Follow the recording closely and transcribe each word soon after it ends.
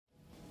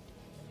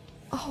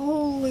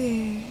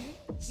Holy.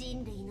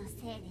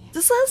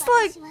 This has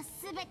like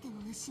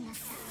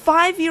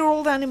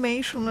 5-year-old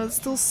animation and it's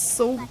still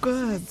so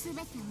good.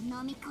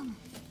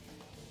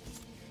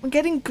 I'm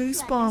getting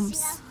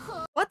goosebumps.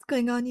 What's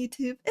going on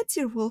YouTube? It's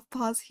your Wolf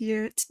Paws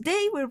here.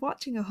 Today we're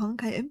watching a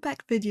Honkai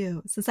Impact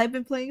video. Since I've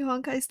been playing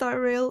Honkai Star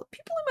Rail,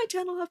 people on my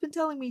channel have been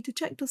telling me to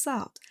check this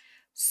out.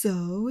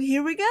 So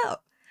here we go.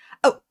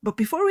 Oh, but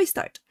before we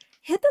start,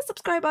 hit the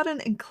subscribe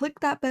button and click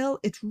that bell.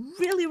 It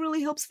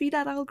really helps feed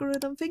that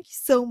algorithm. Thank you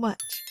so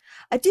much.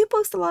 I do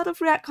post a lot of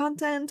React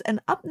content,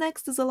 and up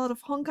next is a lot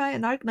of Honkai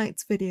and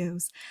Arknights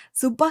videos.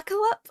 So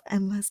buckle up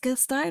and let's get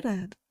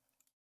started.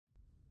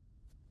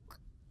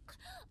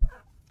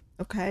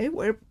 Okay,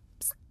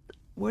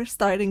 we're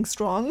starting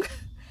strong.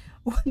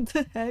 What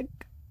the heck?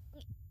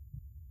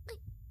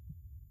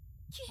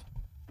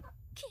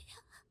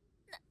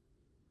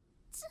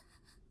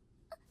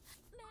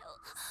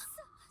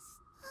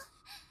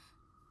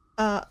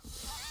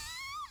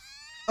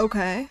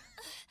 Okay.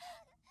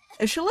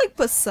 Is she like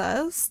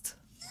possessed?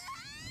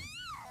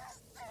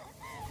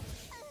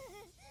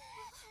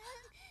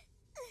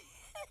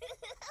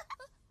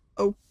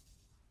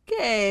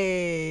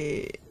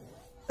 Okay.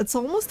 It's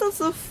almost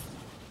as if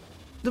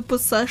the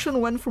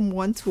possession went from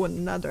one to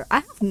another. I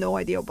have no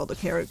idea about the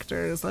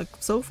characters. Like,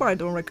 so far I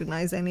don't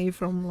recognize any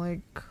from,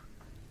 like,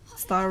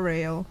 Star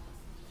Rail.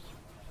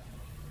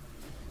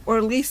 Or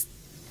at least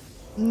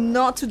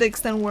not to the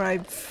extent where I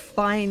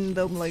find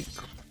them, like,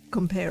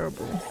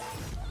 comparable.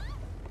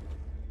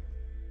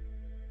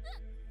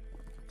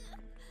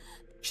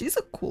 She's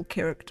a cool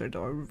character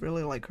though, I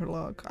really like her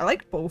look. I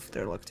like both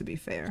their look, to be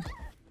fair.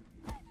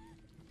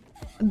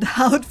 The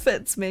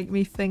outfits make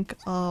me think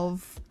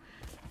of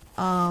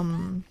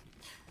oh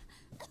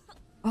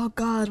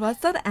god,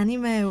 what's that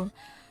anime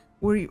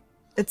where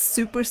it's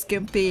super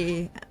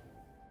skimpy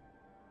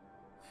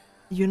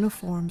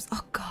uniforms?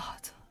 Oh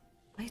god,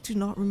 I do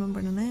not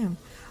remember the name.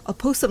 I'll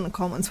post it in the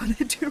comments when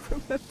I do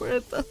remember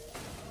it though.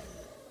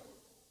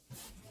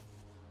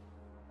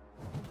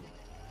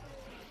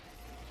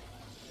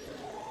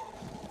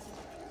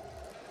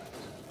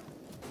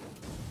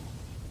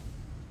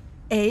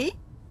 A?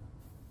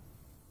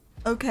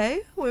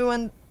 Okay, we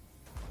went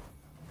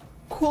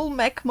cool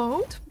mech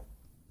mode.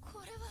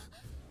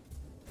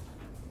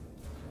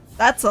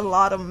 That's a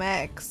lot of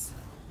mechs.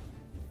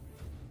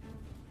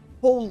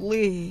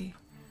 Holy.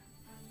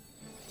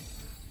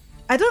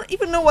 I don't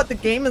even know what the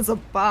game is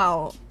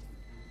about.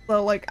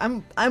 So like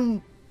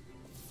I'm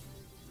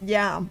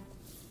yeah.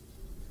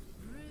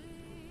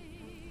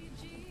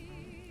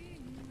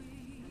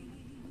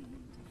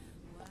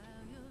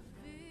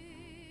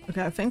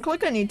 Okay, I think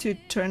like I need to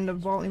turn the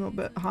volume a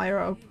bit higher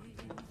up.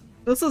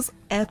 This is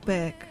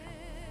epic.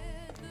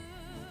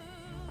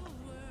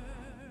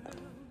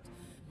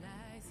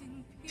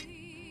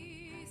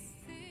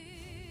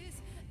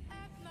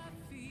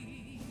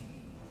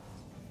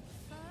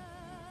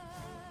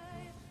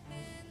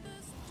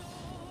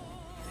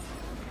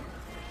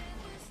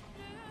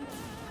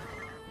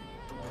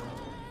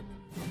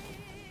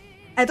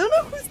 I don't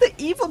know who's the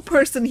evil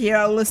person here.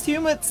 I'll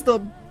assume it's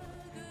the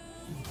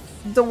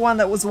one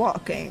that was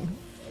walking.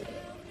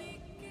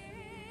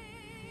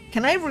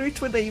 Can I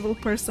root with the evil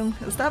person?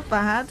 Is that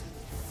bad?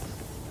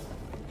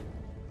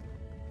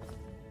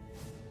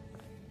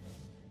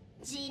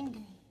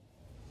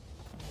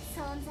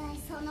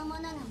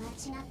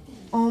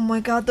 Oh my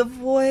god, the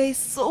voice,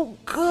 so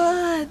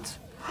good!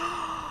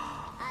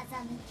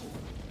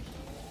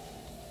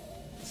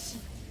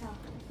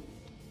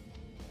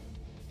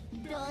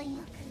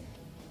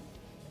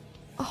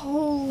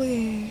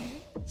 Holy.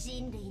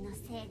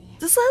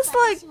 This has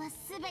like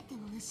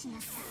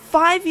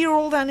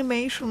 5-year-old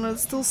animation and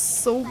it's still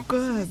so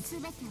good.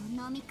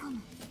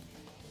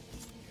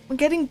 I'm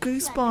getting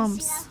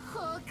goosebumps.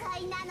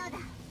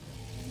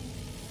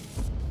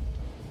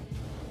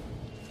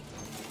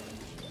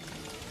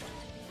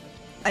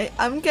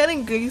 I'm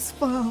getting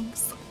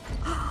goosebumps.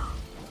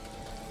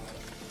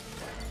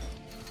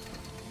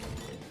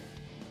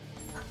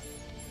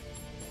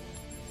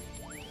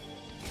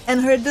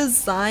 And her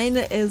design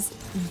is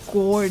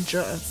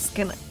gorgeous.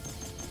 Can I...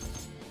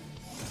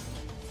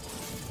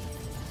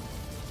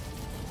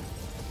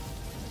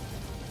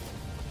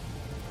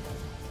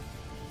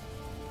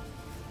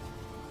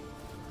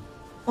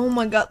 Oh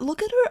my god,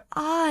 look at her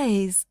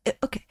eyes.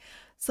 Okay,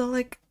 so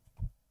like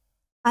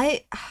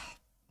I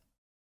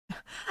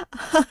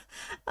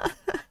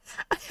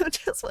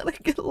just want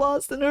to get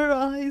lost in her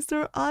eyes.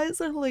 Her eyes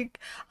are like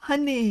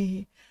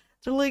honey.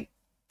 They're like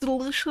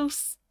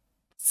delicious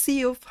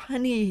sea of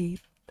honey.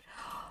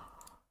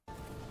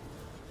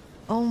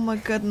 Oh my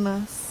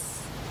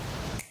goodness.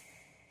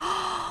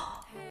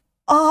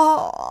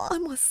 Oh,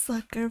 I'm a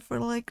sucker for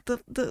like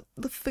the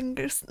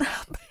finger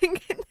snapping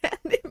in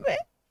anime.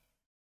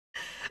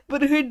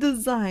 But her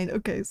design,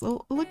 okay,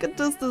 so look at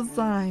this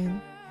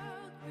design.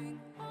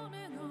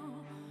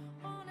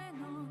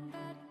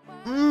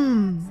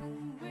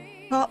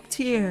 Top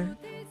tier.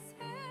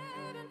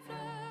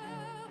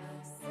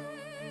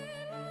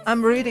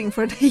 I'm rooting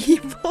for the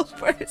evil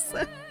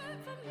person.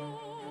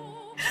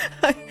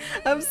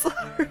 I'm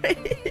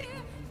sorry.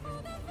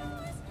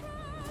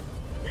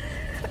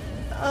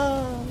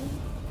 Oh.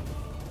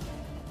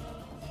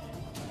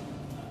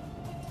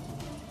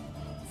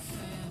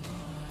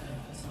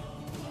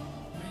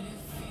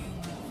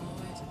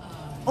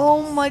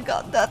 Oh my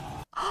god, that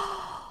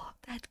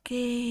that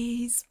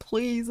gaze,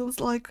 please. I was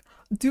like,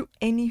 do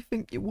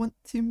anything you want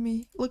to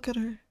me. Look at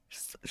her.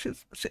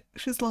 She's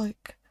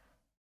like,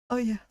 oh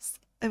yes,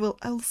 I will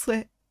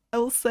sit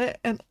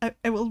and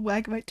I will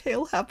wag my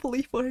tail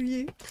happily for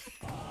you.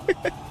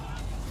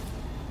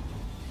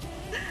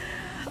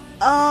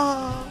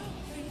 Ah.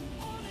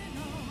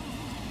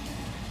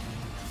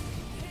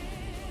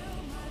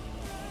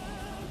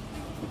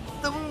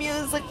 The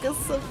music is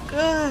so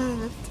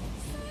good.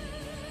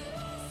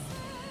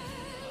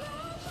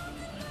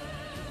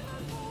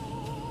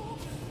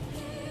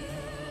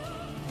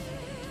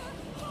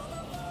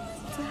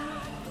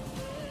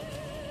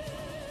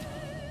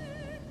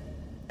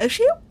 Is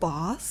she a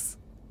boss?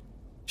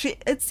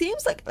 It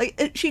seems like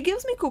she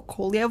gives me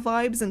Cocolia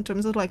vibes in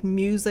terms of like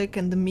music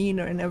and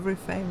demeanor and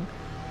everything.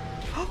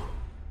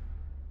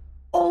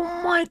 Oh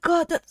my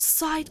god, that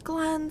side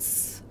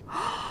glance.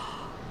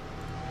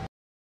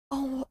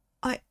 Oh,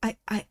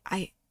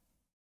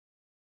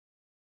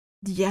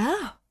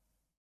 yeah.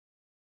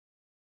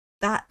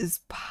 That is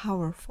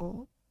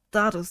powerful.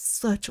 That is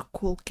such a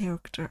cool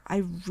character.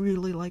 I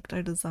really liked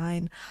her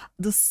design.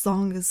 The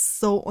song is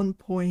so on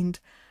point,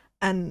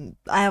 and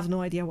I have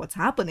no idea what's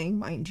happening,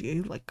 mind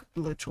you. Like,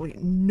 literally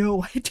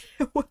no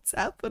idea what's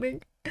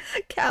happening.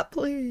 Cat,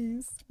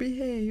 please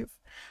behave.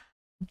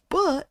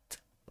 But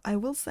I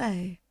will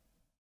say,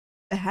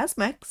 it has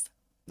mechs.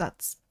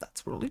 That's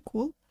really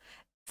cool.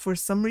 For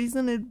some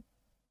reason, it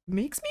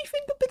makes me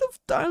think a bit of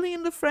Darling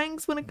in the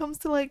Franxx when it comes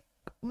to like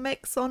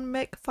mechs on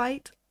mech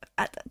fight.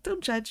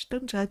 Don't judge,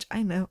 don't judge.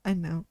 I know.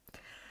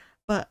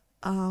 But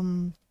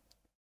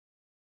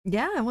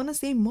yeah, I want to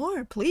see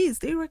more. Please,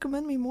 do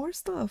recommend me more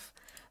stuff.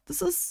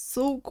 This is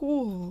so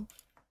cool.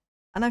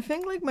 And I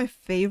think like my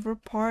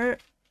favorite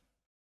part,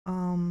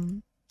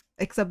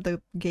 except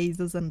the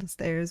gazes and the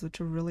stairs, which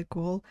are really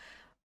cool,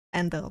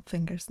 and the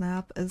finger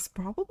snap, is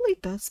probably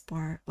this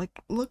part.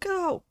 Like, look at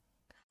how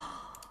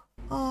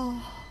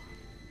oh,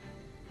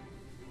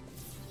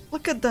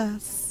 look at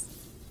this.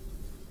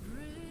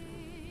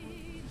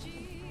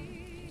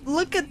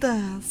 Look at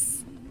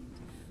this.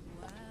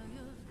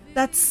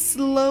 That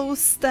slow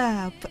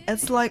step.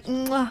 It's like,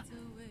 mwah,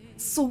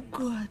 so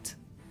good.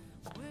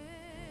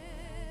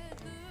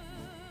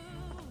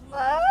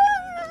 I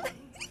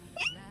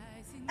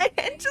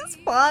ain't just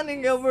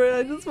fawning over it.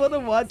 I just want to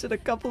watch it a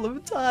couple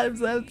of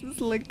times. I'm just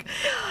like,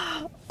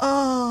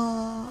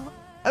 oh,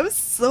 I'm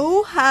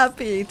so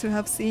happy to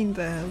have seen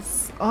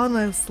this,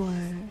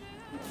 honestly.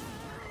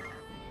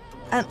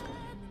 And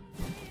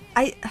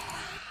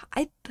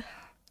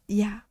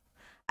yeah,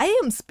 I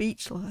am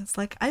speechless.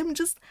 Like, I'm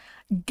just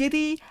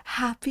giddy,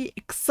 happy,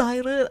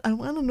 excited. I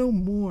want to know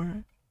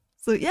more.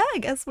 So yeah, I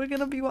guess we're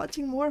gonna be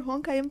watching more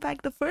Honkai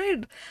Impact the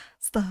Third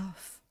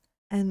stuff.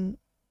 And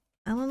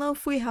I don't know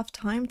if we have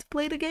time to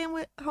play the game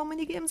with how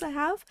many games I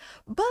have,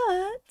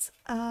 but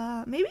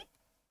maybe.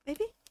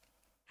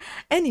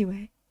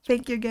 Anyway,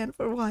 thank you again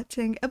for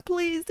watching, and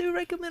please do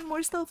recommend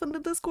more stuff on the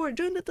Discord.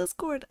 Join the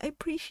Discord. I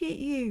appreciate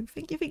you.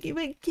 Thank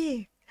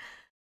you.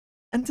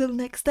 Until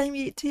next time,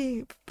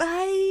 YouTube.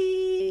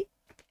 Bye!